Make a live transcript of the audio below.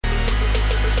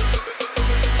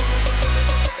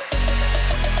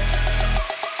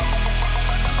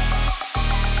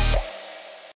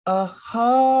A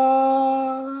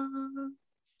heart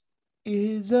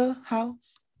is a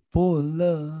house for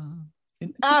love.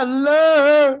 And I've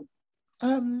learned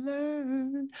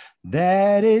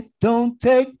that it don't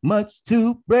take much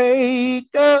to break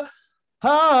a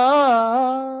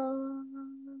heart.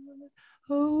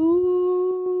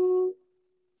 Ooh.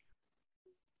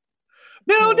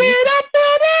 Build it up,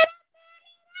 build it.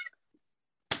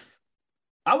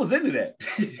 I was into that.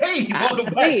 Hey, welcome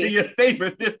back to your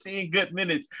favorite 15 good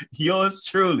minutes. Yours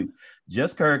truly,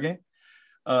 Just Kirkin,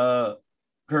 Kirk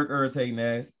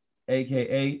Irritating-Ass,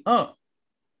 aka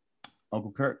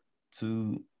Uncle Kirk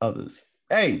to others.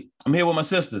 Hey, I'm here with my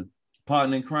sister,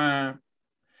 partner in crime,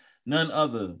 none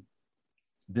other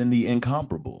than the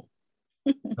incomparable.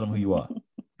 Tell them who you are.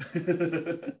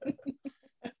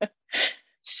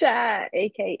 Shy,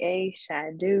 aka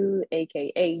Shy Dude,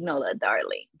 aka Nola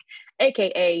Darling,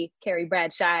 aka Carrie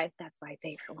Bradshaw. That's my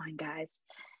favorite one, guys.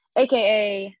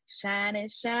 AKA shining,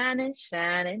 shining,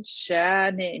 shining,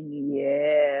 shining.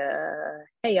 Yeah.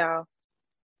 Hey, y'all.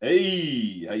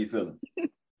 Hey, how you feeling?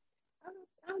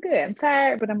 I'm good. I'm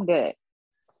tired, but I'm good.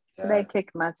 Today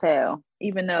kicked my tail,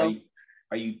 even though.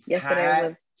 Are you yesterday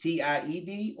was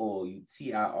TIED or you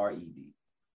TIRED?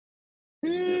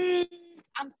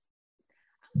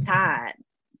 I'm tired.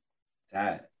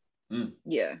 Tired.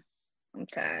 Yeah, I'm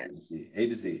tired. Hate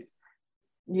to see it.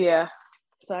 Yeah,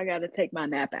 so I got to take my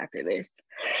nap after this.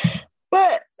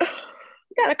 But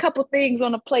got a couple things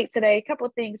on the plate today. A couple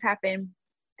things happened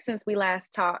since we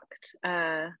last talked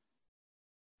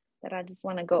that I just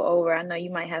want to go over. I know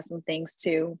you might have some things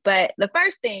too. But the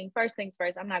first things first,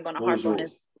 I'm not going to harp on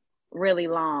this really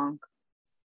long.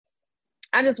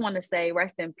 I just want to say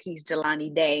rest in peace,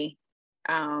 Jelani Day.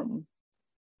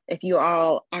 If you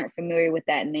all aren't familiar with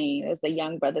that name, it was a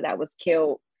young brother that was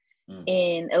killed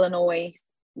in Illinois.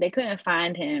 They couldn't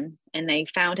find him, and they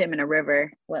found him in a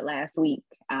river last week.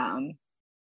 And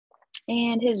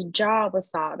his jaw was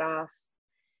sawed off,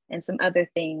 and some other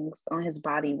things on his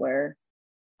body were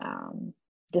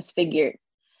disfigured.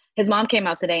 His mom came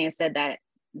out today and said that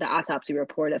the autopsy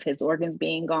report of his organs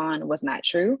being gone was not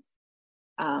true.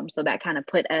 So that kind of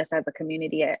put us as a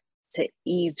community to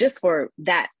ease just for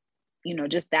that,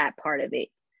 just that part of it.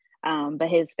 But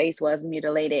his face was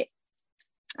mutilated.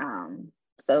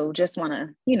 So just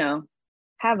want to,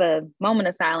 have a moment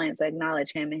of silence to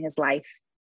acknowledge him and his life,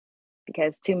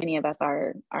 because too many of us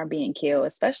are being killed,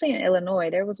 especially in Illinois.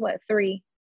 There was three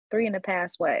in the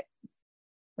past,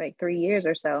 3 years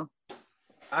or so.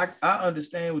 I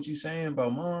understand what you're saying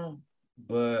about mom,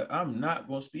 but I'm not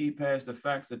going to speed past the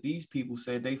facts that these people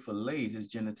said they filleted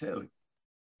his genitalia.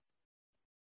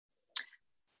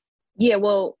 Yeah,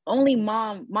 well, only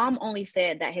mom only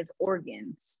said that his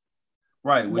organs.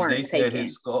 Right, which they said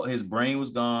his skull, his brain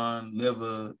was gone,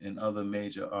 liver and other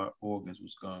major organs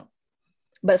was gone.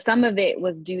 But some of it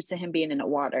was due to him being in the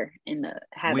water and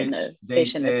having the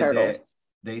fish and the turtles.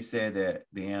 They said that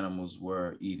the animals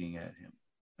were eating at him.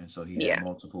 And so he had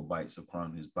multiple bites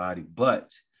upon his body.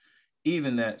 But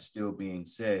even that still being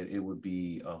said, it would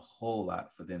be a whole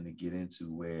lot for them to get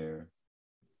into where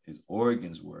his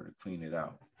organs were to clean it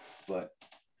out. But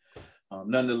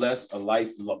nonetheless, a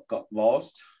life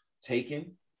lost,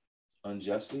 taken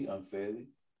unjustly, unfairly.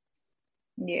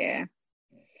 Yeah.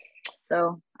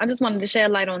 So I just wanted to shed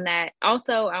light on that.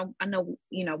 Also, I know,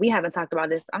 we haven't talked about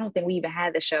this. I don't think we even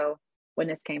had the show when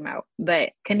this came out.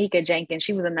 But Kenneka Jenkins,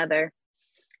 she was another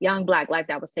young Black life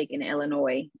that was taken in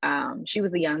Illinois. She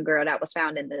was the young girl that was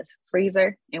found in the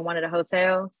freezer in one of the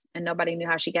hotels, and nobody knew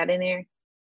how she got in there.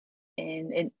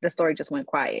 And the story just went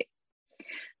quiet.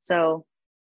 So,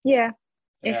 yeah,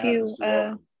 if you,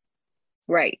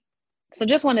 right. So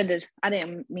just wanted to, I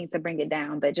didn't mean to bring it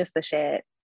down, but just to shed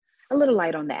a little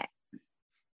light on that.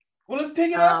 Well, let's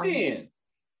pick it up then.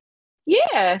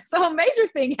 Yeah, so a major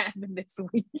thing happened this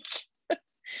week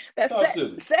that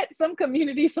set some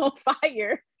communities on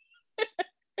fire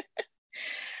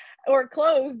or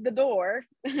closed the door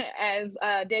as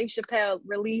Dave Chappelle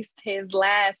released his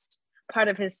last part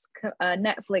of his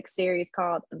Netflix series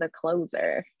called The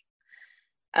Closer.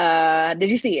 Did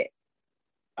you see it?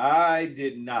 I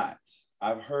did not.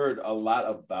 I've heard a lot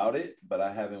about it, but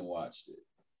I haven't watched it.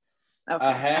 Okay.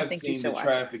 I have seen the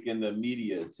traffic and the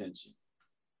media attention.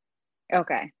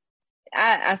 Okay.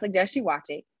 I suggest you watch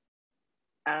it.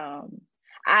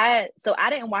 I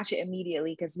didn't watch it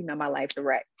immediately because my life's a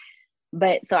wreck.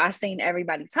 But so I seen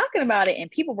everybody talking about it and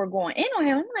people were going in on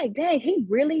him. I'm like, dang, he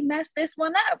really messed this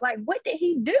one up. Like, what did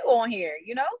he do on here?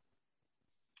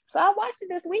 So I watched it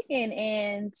this weekend,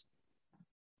 and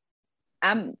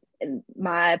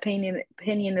my opinion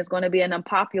is going to be an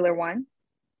unpopular one.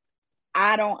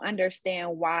 I don't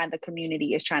understand why the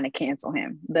community is trying to cancel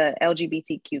him, the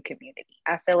LGBTQ community.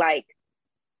 I feel like,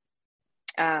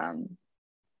 and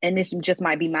this just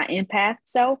might be my empath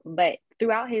self, but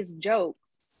throughout his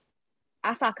jokes,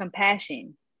 I saw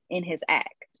compassion in his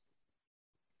act.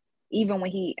 Even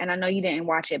when and I know you didn't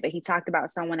watch it, but he talked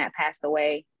about someone that passed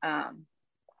away, a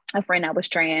friend that was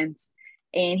trans,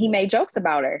 and he made jokes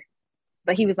about her,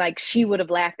 but he was like, she would have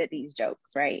laughed at these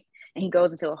jokes, right? And he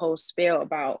goes into a whole spiel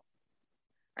about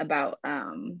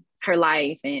her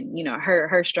life and, you know,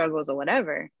 her struggles or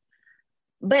whatever.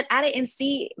 But I didn't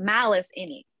see malice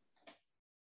in it.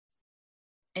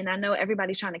 And I know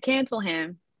everybody's trying to cancel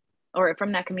him, or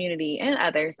from that community and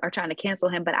others are trying to cancel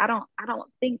him, but I don't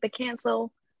think the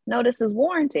cancel notice is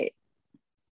warranted.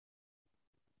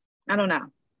 I don't know.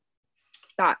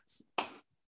 Thoughts?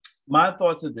 My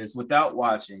thoughts are this: without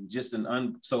watching, just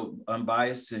so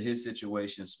unbiased to his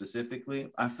situation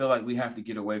specifically, I feel like we have to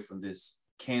get away from this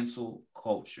cancel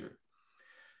culture,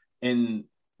 and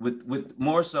with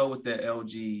more so with the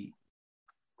LG.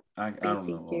 I don't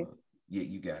know. Yeah,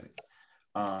 you got it.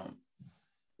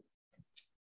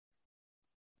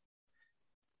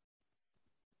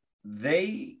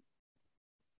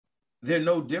 They're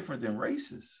no different than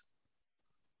racists.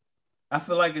 I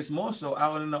feel like it's more so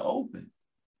out in the open.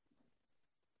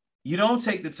 You don't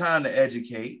take the time to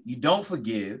educate. You don't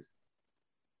forgive.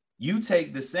 You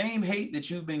take the same hate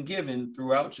that you've been given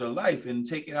throughout your life and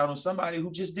take it out on somebody who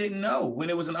just didn't know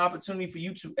when it was an opportunity for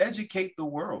you to educate the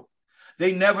world.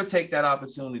 They never take that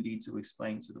opportunity to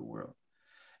explain to the world.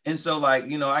 And so, like,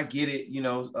 you know, I get it. You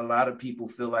know, a lot of people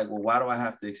feel like, well, why do I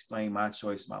have to explain my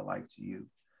choice, my life to you?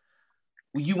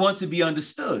 Well, you want to be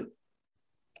understood.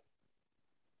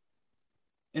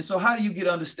 And so how do you get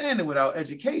understanding without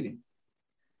educating?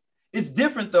 It's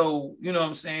different though, you know what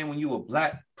I'm saying, when you're a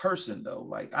Black person though.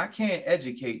 Like, I can't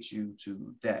educate you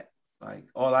to that. Like,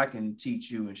 all I can teach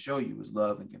you and show you is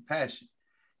love and compassion,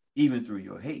 even through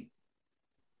your hate,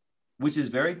 which is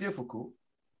very difficult.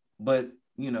 But,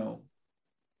 you know,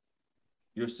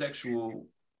 your sexual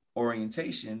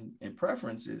orientation and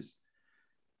preferences,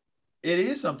 it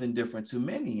is something different to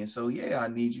many. And so, yeah, I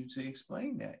need you to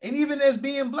explain that. And even as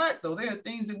being Black, though, there are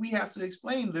things that we have to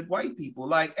explain to white people.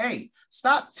 Like, hey,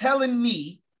 stop telling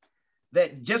me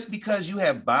that just because you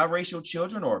have biracial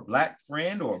children or a Black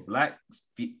friend or a Black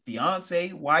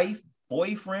fiance, wife,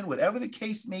 boyfriend, whatever the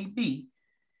case may be,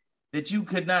 that you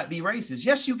could not be racist.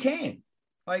 Yes, you can.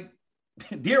 Like,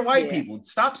 dear white people,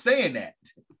 stop saying that.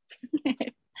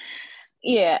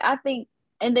 Yeah, I think,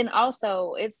 and then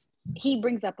also he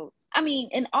brings up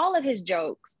in all of his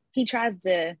jokes, he tries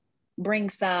to bring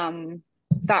some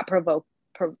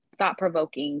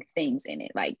thought-provoking things in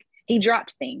it. Like, he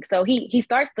drops things. So he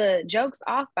starts the jokes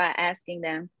off by asking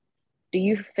them, do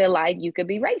you feel like you could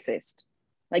be racist?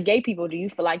 Like, gay people, do you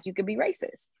feel like you could be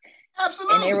racist?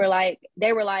 Absolutely. And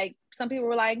they were like, some people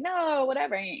were like, no,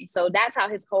 whatever. And so that's how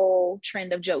his whole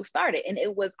trend of jokes started. And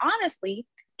it was honestly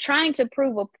trying to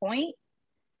prove a point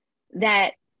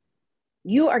that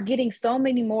you are getting so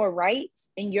many more rights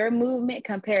in your movement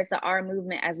compared to our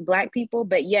movement as Black people,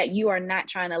 but yet you are not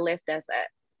trying to lift us up.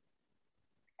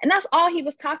 And that's all he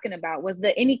was talking about, was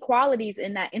the inequalities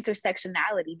in that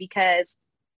intersectionality, because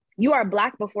you are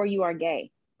Black before you are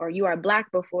gay, or you are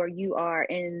Black before you are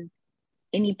in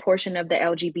any portion of the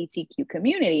LGBTQ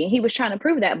community. And he was trying to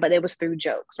prove that, but it was through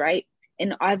jokes, right?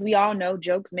 And as we all know,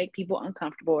 jokes make people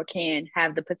uncomfortable, or can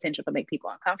have the potential to make people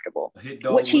uncomfortable,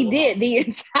 which he did the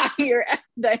entire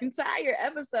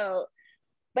episode.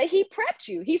 But he prepped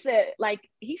you. He said, like,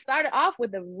 he started off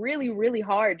with a really, really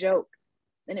hard joke.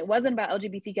 And it wasn't about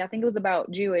LGBTQ. I think it was about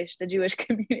the Jewish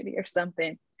community or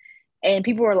something. And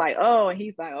people were like, oh, and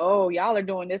he's like, oh, y'all are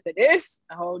doing this to this.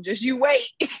 Oh, just you wait,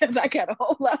 because I got a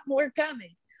whole lot more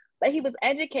coming. But he was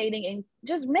educating and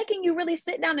just making you really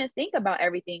sit down and think about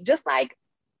everything. Just like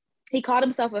he called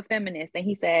himself a feminist, and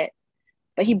he said,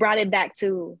 but he brought it back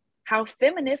to how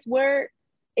feminists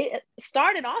it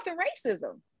started off in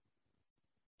racism.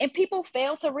 And people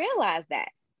fail to realize that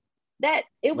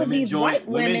it was white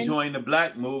women joined the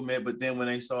Black movement, but then when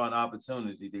they saw an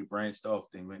opportunity, they branched off.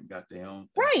 They went and got their own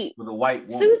thing. Right. With a white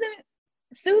woman.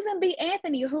 Susan B.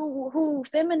 Anthony, who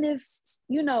feminists,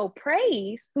 you know,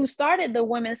 praise, who started the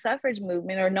women's suffrage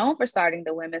movement, or known for starting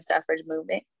the women's suffrage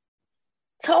movement,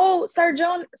 told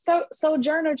Sojourner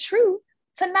Truth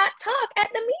to not talk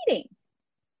at the meeting.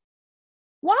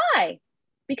 Why?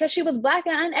 Because she was Black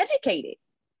and uneducated.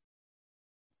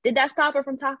 Did that stop her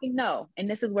from talking? No. And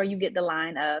this is where you get the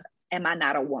line of, am I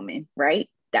not a woman, right?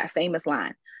 That famous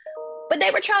line. But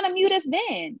they were trying to mute us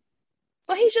then.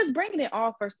 So he's just bringing it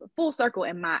all full circle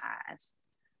in my eyes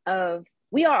of,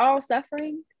 we are all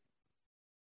suffering,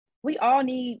 we all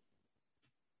need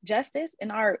justice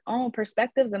in our own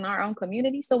perspectives in our own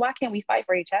community. So why can't we fight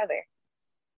for each other?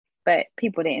 But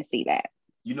people didn't see that.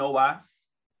 You know why?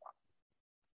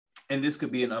 And this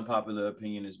could be an unpopular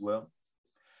opinion as well.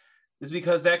 It's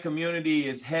because that community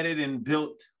is headed and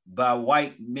built by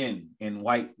white men and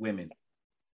white women.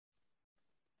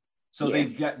 So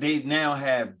they now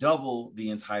have double the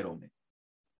entitlement.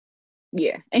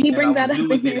 Yeah, and he brings that up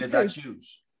in here as I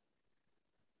choose.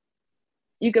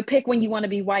 You could pick when you want to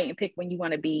be white and pick when you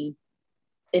want to be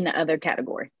in the other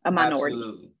category, a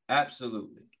minority.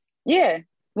 Absolutely. Yeah,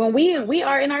 when we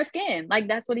are in our skin, like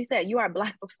that's what he said. You are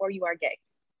Black before you are gay.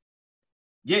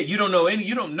 Yeah, you don't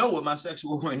know what my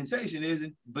sexual orientation is,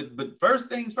 but first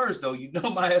things first, though, you know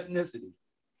my ethnicity.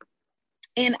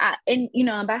 And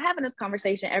by having this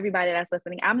conversation, everybody that's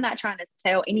listening, I'm not trying to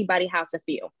tell anybody how to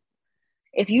feel.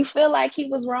 If you feel like he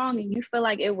was wrong and you feel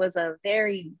like it was a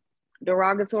very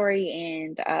derogatory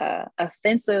and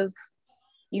offensive,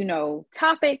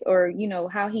 topic, or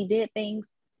how he did things,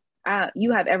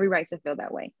 you have every right to feel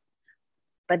that way.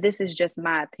 But this is just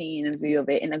my opinion and view of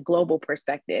it in a global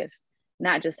perspective,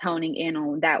 not just honing in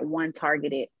on that one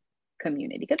targeted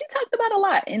community, because he talked about a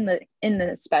lot in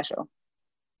the special.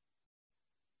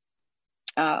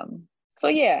 So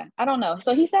yeah, I don't know.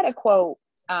 So he said a quote,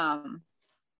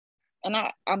 and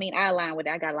I align with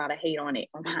it. I got a lot of hate on it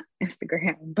on my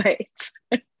Instagram, but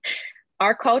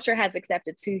our culture has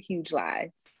accepted two huge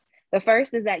lies. The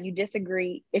first is that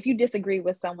if you disagree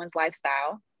with someone's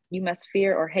lifestyle, you must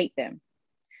fear or hate them.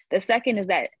 The second is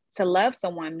that to love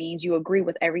someone means you agree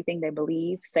with everything they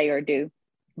believe, say, or do.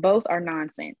 Both are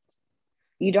nonsense.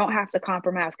 You don't have to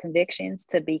compromise convictions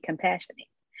to be compassionate.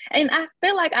 And I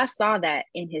feel like I saw that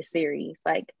in his series,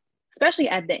 like, especially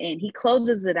at the end, he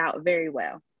closes it out very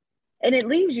well. And it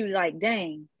leaves you like,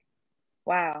 dang,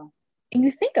 wow. And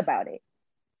you think about it.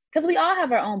 Because we all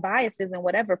have our own biases in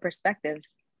whatever perspective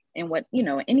and what,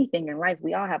 anything in life,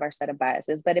 we all have our set of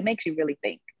biases, but it makes you really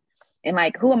think. And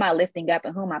like, who am I lifting up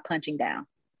and who am I punching down?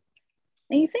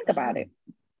 And you think about it.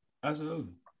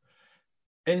 Absolutely.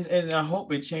 And I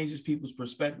hope it changes people's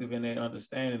perspective and their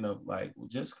understanding of like, well,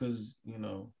 just because,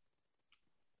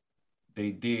 they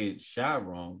did Shy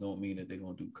wrong, don't mean that they're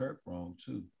going to do Kirk wrong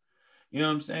too. You know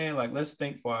what I'm saying? Like, let's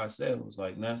think for ourselves.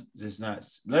 Like, let's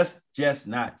just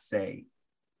not say,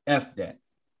 F that.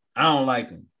 I don't like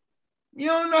him. You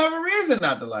don't have a reason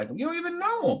not to like him. You don't even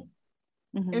know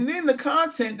him. Mm-hmm. And then the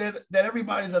content that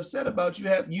everybody's upset about,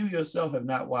 you yourself have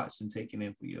not watched and taken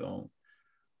in for your own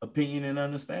opinion and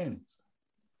understandings.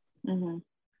 Mm-hmm.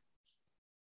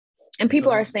 And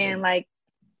people are saying like,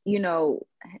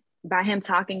 by him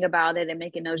talking about it and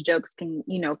making those jokes can,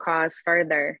 cause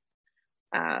further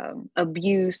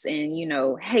abuse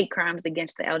and, hate crimes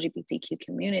against the LGBTQ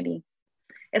community.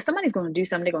 If somebody's going to do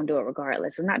something, they're going to do it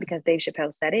regardless. It's not because Dave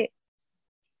Chappelle said it.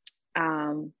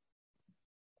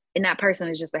 And that person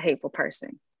is just a hateful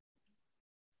person.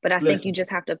 But I think you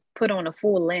just have to put on a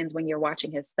full lens when you're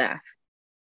watching his stuff.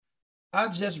 I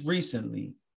just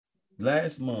recently,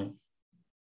 last month,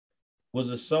 was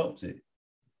assaulted.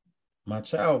 My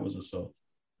child was assaulted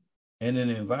in an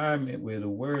environment where the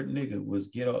word nigga was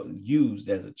used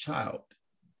as a child,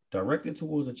 directed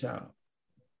towards a child.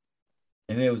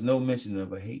 And there was no mention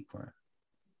of a hate crime.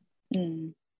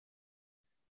 Mm.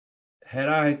 Had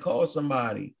I called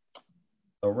somebody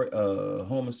a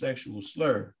homosexual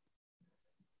slur,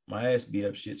 my ass be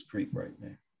up Schitt's Creek right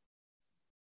now.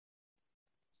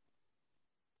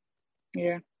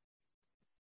 Yeah.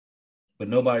 But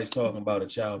nobody's talking about a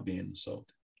child being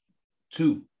assaulted.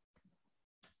 Two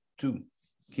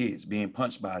kids being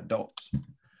punched by adults.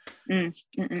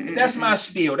 That's my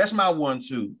spiel. That's my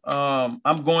 1-2.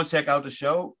 I'm going to check out the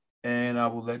show and I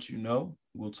will let you know.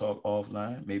 We'll talk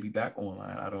offline, maybe back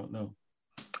online. I don't know.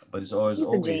 But it's always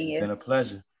been a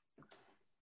pleasure.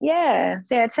 Yeah,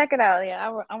 check it out.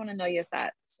 Yeah, I want to know your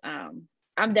thoughts. I'm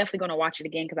definitely going to watch it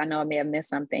again because I know I may have missed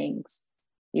some things,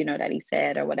 that he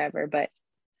said or whatever. But,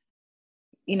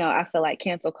 I feel like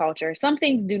cancel culture, some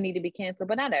things do need to be canceled,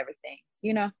 but not everything,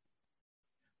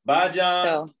 Bye, John.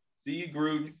 So, see you,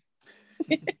 Gruden.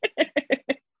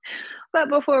 But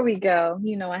before we go,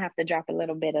 I have to drop a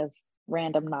little bit of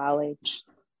random knowledge.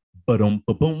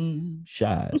 Boom,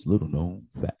 Shy's little known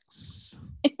facts.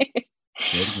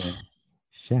 Say it again.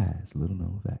 Shy's little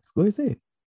known facts. Go ahead, say it.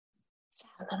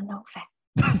 Shy's little known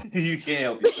facts. You can't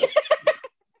help yourself.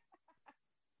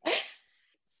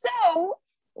 So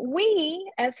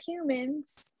we as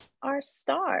humans are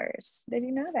stars. Did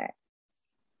you know that?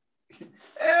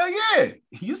 Hell yeah.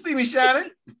 You see me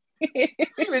shining.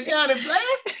 See me shining,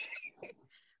 player.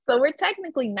 So we're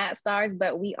technically not stars,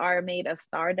 but we are made of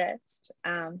stardust.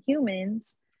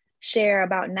 Humans share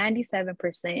about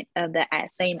 97% of the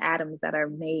same atoms that are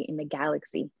made in the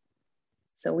galaxy.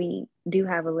 So we do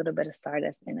have a little bit of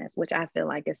stardust in us, which I feel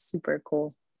like is super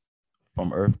cool.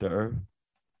 From Earth to Earth,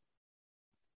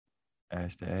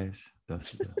 ash to ash,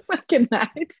 dust to dust. I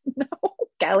cannot. No,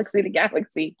 galaxy to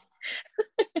galaxy.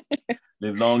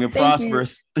 Live long and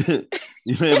prosperous.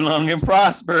 You live long and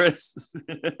prosperous.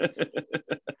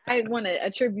 I want to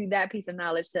attribute that piece of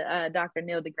knowledge to Dr.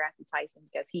 Neil deGrasse Tyson,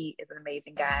 because he is an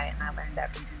amazing guy and I learned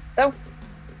that from him. So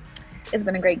it's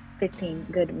been a great 15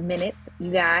 good minutes,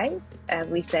 you guys. As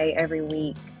we say every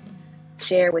week,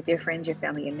 share with your friends, your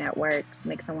family, your networks,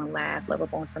 make someone laugh, love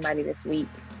up on somebody this week.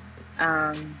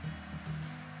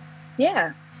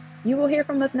 Yeah, you will hear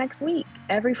from us next week.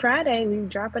 Every Friday, we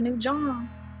drop a new John.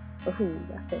 Ooh,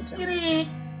 I said John.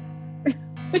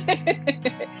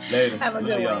 Later. Have a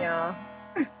good one, y'all.